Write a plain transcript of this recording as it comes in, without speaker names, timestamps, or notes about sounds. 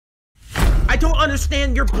I don't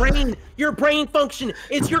understand your brain function.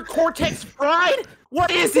 Is your cortex fried?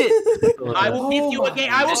 What is it? I will give you a game.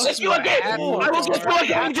 I will give you a game. I will give you a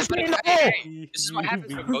game. Just get in the hole. This is what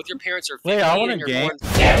happens when both your parents are 50 Wait, I want and a you're game.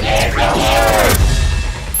 born.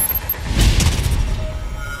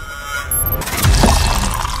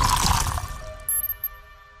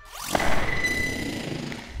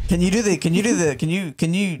 Can you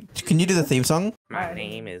do the theme song? My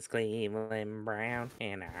name is Cleveland Brown,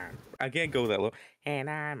 and I can't go that low. And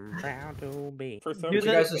I'm proud to be. Do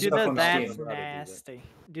the that's nasty.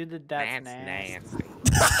 Do the that's nasty.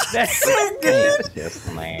 That's so good. Yeah,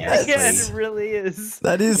 it really is.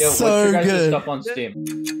 That is Yo, so what's your guys' good. stuff on Steam?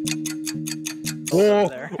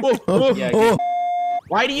 Oh.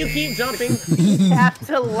 Why do you keep jumping? Have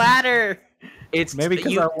to ladder. It's Maybe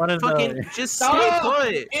because I wanted fucking to. just stay Stop!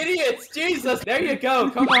 put. Idiots! Jesus! There you go.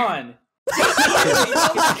 Come on.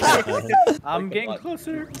 I'm getting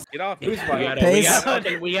closer. Get off. Who's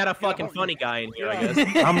right? We got a fucking funny guy in here, I guess.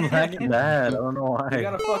 I'm lagging bad. I don't know why. We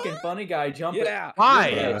got a fucking funny guy jumping. Yeah.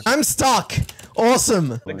 Why? I'm stuck.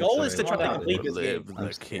 Awesome. The goal is to try to complete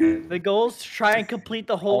this game. The goal is to try and complete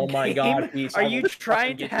the whole Oh my game. God, Pete, Are I you will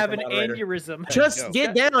trying fucking to get have you an the moderator. aneurysm? Just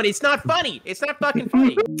get down. It's not funny. It's not fucking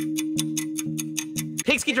funny.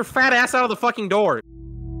 Pigs, get your fat ass out of the fucking door.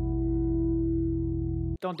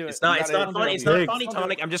 Don't do it. It's not funny. It's not funny,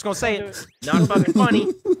 Tonic. I'm just gonna say Don't it. Not fucking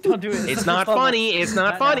funny. Don't do it. It's not funny. It's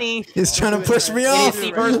not funny. He's trying to push me It's off.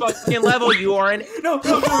 the first fucking level. You are in.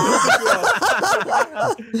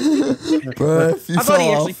 Bro, if you I thought he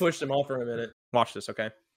fall actually off. pushed him off for a minute. Watch this, okay?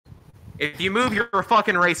 If you move, you're a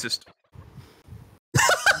fucking racist.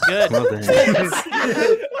 Good.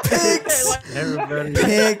 Pigs. Everybody.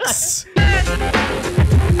 Pigs.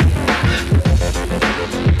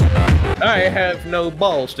 I have no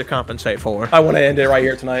balls to compensate for. I want to end it right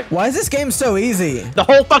here tonight. Why is this game so easy? The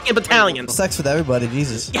whole fucking battalion. Sex with everybody,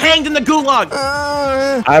 Jesus. Hanged in the gulag.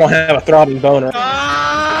 Ah. I don't have a throbbing boner.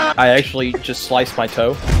 I actually just sliced my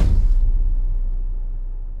toe.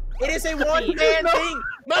 It is a one-man thing.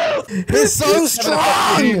 Move! He's so strong.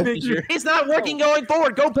 It's not working going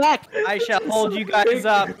forward. Go back. I shall hold you guys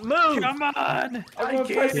up. Move. Come on. I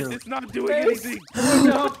can't. It's not doing anything.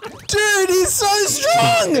 Dude, he's so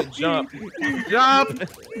strong. Jump. Jump.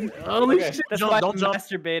 Holy shit. That's Jump. why Don't I jump.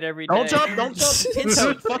 masturbate every day. Don't jump. Don't jump.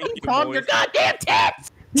 Tinto. Fucking calm your goddamn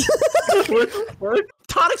tits.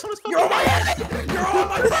 Tonic's almost fucking. You're on my head! You're on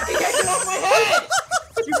my fucking head! Get off my head!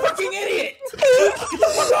 You fucking idiot! No,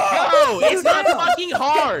 it's not fucking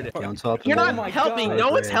hard. You're Oh not my helping. God. No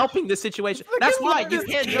one's helping this situation. That's why you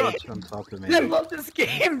can't jump. I love this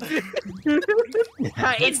game, dude.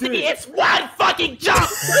 It's one fucking jump.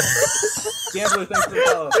 Gambler, thanks for the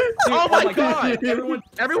follow. Dude, Oh my God. Everyone,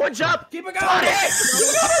 Everyone jump. keep it going!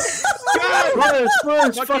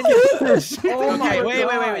 Oh my Okay, wait.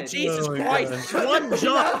 God. Jesus Oh my Christ. God. One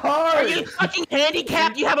jump. hard. Are you fucking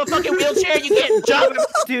handicapped? You have a fucking wheelchair? You can't jump?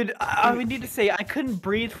 Dude, I would need to say I couldn't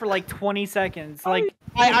breathe for like 20 seconds. Like,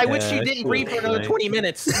 I wish you didn't breathe for another 20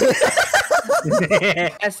 minutes.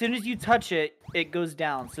 as soon as you touch it, it goes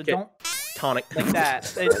down. So don't Tonic. like that.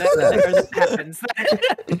 That happens. That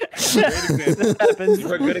happens.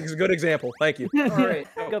 Good example. Thank you. Alright,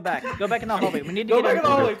 go back. Go back in the hallway. We need to Go get back in in the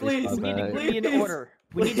order. hallway, please. We need to be in order.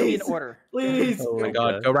 We need to be in order. Please. Oh my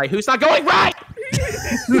God. Go right. Who's not going right?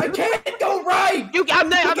 I can't go right! I'm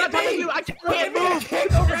not talking to you. I can't I move. can't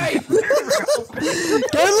go right!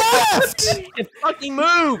 Go left. Fucking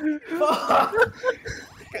move.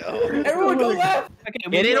 Everyone go left! Okay,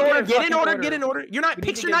 we Get need in to order. get Get in order. Get in order. You're not. We need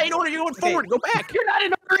Picture to not get- in order. You're going Okay. forward. Go back. You're not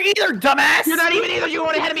in order either, dumbass! You're not even either. You're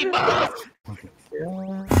going ahead of me. Move.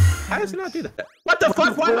 How does it not do that? What the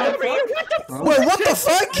fuck? Why am I over here? What the fuck? Wait, what the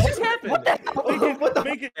fuck? just happened? What the What the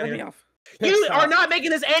Make it. Let me off. You are not making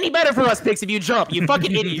this any better for us, Pix, if you jump. You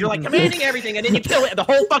fucking idiot. You're like commanding everything, and then you kill it, the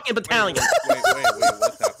whole fucking battalion. Wait.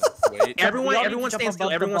 What's happening? Wait. Everyone We all need to stay jump still. above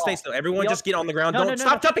the Everyone stay ball. still. Everyone We just get on the ground. No, Don't no,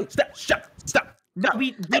 stop no. jumping. Stop. No,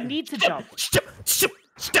 we need to jump. Stop.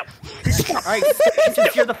 Alright,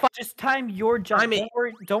 since you're the just time your jump. Time it.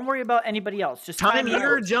 Don't worry about anybody else. Just Time your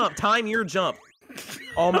yours. jump. Time your jump.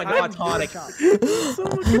 Oh my God, Tonic.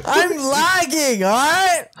 I'm lagging,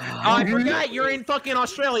 alright? Oh, I forgot you're in fucking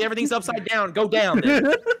Australia. Everything's upside down. Go down.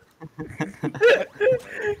 Then.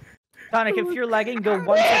 Tonic, if you're lagging, go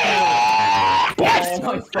 1 second Oh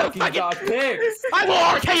my fucking God, pigs! I will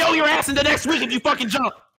RKO your ass into next week if you fucking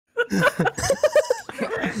jump.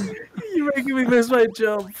 You're making me miss my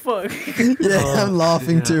jump. Fuck. Yeah, I'm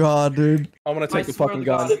laughing too hard, dude. I'm gonna I take the swear fucking to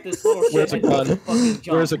God, gun. if this little Where's shit the gun? fucking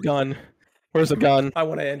jump. Where's a gun? Where's a gun? I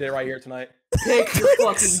want to end it right here tonight. Pick, you're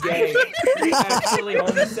fucking gay. You're actually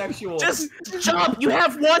homosexual. Just jump. You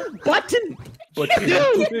have one button. But Dude,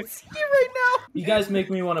 right now. you guys make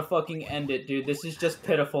me want to fucking end it, dude. This is just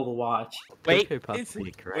pitiful to watch. Wait. Pico Park would be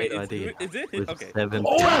a great idea. Is it? With Okay. 7.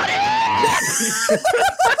 What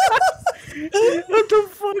the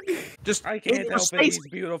fuck? Just I can't help it. He's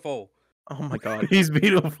beautiful. Oh my god. He's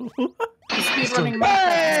beautiful. Speedrunning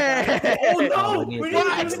Hey! Oh no! we We need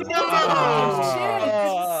didn't to- even No!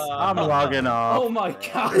 I'm logging off. Oh my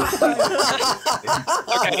god!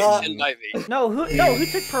 Okay, invite me. No, who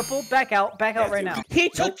took purple? Back out right now. He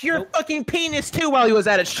took your fucking penis too while he was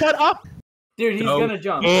at it. Shut up. Dude, he's gonna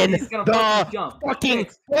jump. In He's gonna the fucking jump. Fucking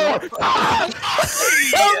Pigs! Yeah,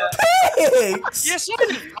 it's not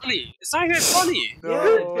even funny. It's not even funny. Yeah,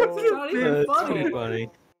 it's not even funny. Funny.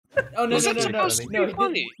 Oh no It's no not no no! supposed to be No,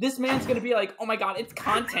 funny. this man's gonna be like, oh my god, it's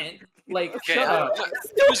content. Like, Okay, shut up.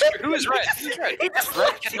 who is red? Who's red? Red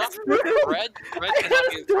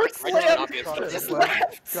cannot be God just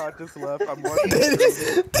left. I'm watching.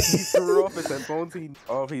 He threw off his headphones.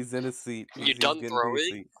 He's in his seat. You done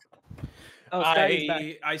throwing? Oh, Scotty's back.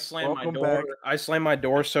 I slammed Welcome my door. back. I slammed my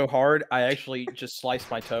door so hard I actually just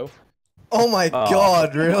sliced my toe, Oh my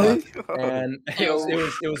god, really? and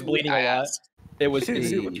it was bleeding a lot. It was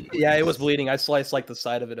yeah, it was bleeding. I sliced like the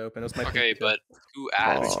side of it open. It was my Okay, but who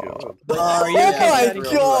asked? Oh my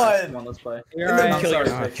god! Come on, let's play. You're right. I'm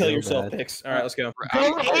sorry. Kill yourself, bad. Pix. All right, let's go. I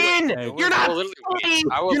Go in. You're not literally funny. wait.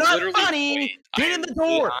 I will You're not literally funny. wait. Get in the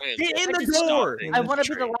door. Get in the door. I want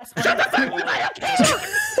to be the last one.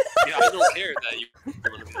 Yeah, I don't care that you want to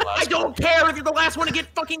be the last. I don't care if you're the last one to get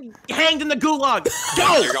fucking hanged in the gulag.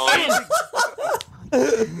 Go. You're going.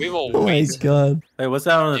 We will Oh my wait. god. Wait, what's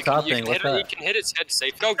that on the You top can, you thing? can What's hit it, you that? can hit its head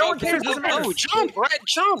safe. Go, No go, one cares, go, doesn't go, matter. go, jump, Red,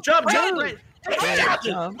 jump. Jump, Red.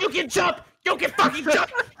 jump. You can jump. You can fucking jump.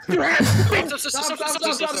 You have.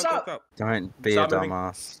 Stop. Don't be Stop a moving.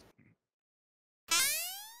 dumbass.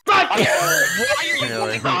 Fuck you.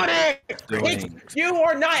 Really? Got it. Doing. You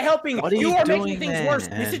are not helping. What are You you are doing making things there, worse.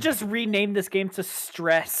 We man? should just rename this game to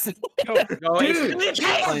Stress. Dude, Dude, what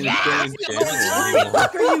the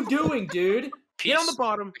fuck are you doing, dude? get on the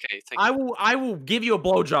bottom. Okay, thank I you. will give you a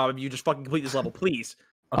blowjob if you just fucking complete this level, please.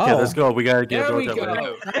 Okay, let's go. We gotta get There we a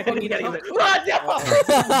blowjob. go. You gotta give it.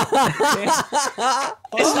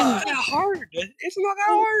 It's not that hard. It's not that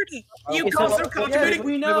hard. You Okay, come so- so contributing.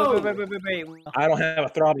 We know. Wait. I don't have a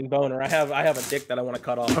throbbing boner. I have a dick that I want to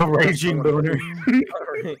cut off. A raging boner.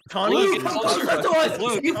 Tony, Blue, you come closer to us.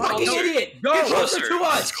 You fucking idiot. Go. Get closer to As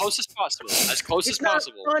us. close as possible. As close as It's not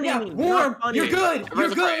possible. funny. Yeah, It's warm. not funny. You're good. You're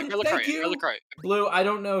good. Thank you. Look right. Blue, I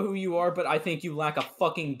don't know who you are, but I think you lack a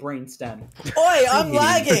fucking brain stem. Oi, I'm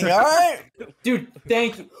lagging, alright? Dude,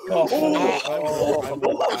 thank you. Okay.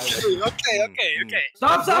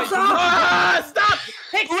 Stop. Ah, stop!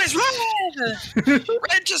 Who is red?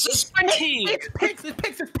 Red just is sprinting. It's Pix. Okay.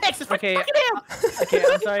 Fucking him. Okay,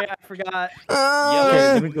 I'm sorry, I forgot.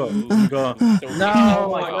 Okay, let me go. No.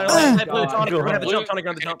 Oh my Hey, Blue, God. Tonic, we're gonna have the jump. Tonic,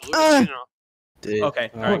 we're gonna have the jump. Dude. Okay.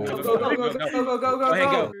 All right. Go, go. ahead,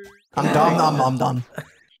 go. I'm done, I'm done.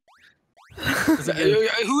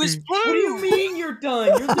 Who is blue? What do you mean you're done?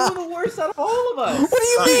 You're doing the worst out of all of us. What do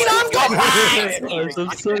you mean I'm done?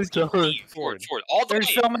 I'm so done. Forward. All the There's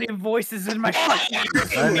way. so many voices in my fucking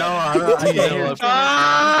I know. I know.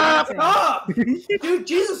 Stop! Dude,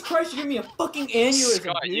 Jesus Christ, you're giving me a fucking aneurysm,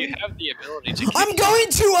 Scott, dude. you have the ability to. I'm going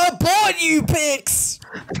to abort you, Pix!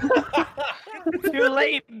 Too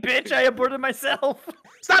late, bitch. I aborted myself.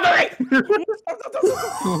 Stop it! It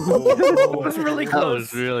was really That close.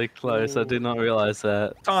 was really close. I did not realize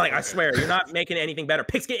that. Tonic, I swear, you're not making anything better.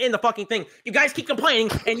 Pix, get in the fucking thing. You guys keep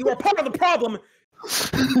complaining, and you are part of the problem.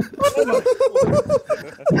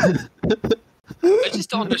 I just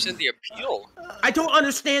don't understand the appeal. I don't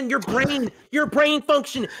understand your brain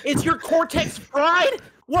function. Is your cortex fried?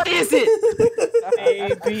 What is it?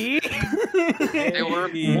 Maybe. They were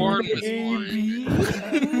born with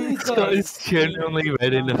one. Scott is genuinely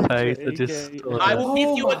red in the face. I just. I will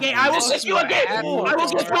give you a game. I will give you a game. I will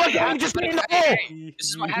give you a game. Just get in the hole. This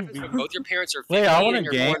is what happens when both your parents are 50 Wait, I want a and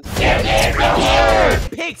you're game. born.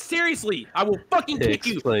 Pix, seriously, I will fucking kick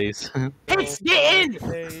you. Please. Pix, get in.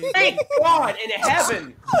 Thank God in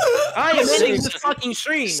heaven. I am ending this fucking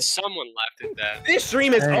stream. Someone laughed at that. This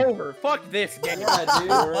stream is Hey. over. Fuck this game. Yeah,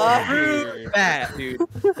 dude. Screw that, dude.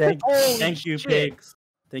 Thank Holy you, shit. Pigs.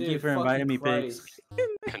 Thank you for inviting me, Pigs.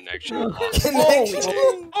 Connection.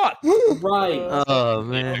 Fuck. Right. Oh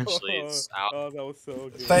man. Actually, it's out. Oh, that was so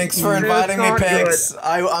good. Thanks for inviting me, not Pigs.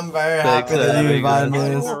 I'm very happy that you very invited me.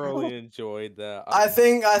 good. I This. thoroughly enjoyed that. I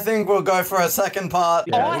think we'll go for a second part.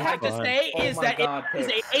 Yeah, All I it's have to fun. say Oh is my that God, it is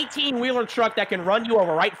Pix. a 18-wheeler truck that can run you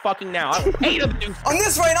over right fucking now. I hate them dudes. On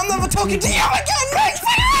this rate, I'm never talking to you again, Pigs.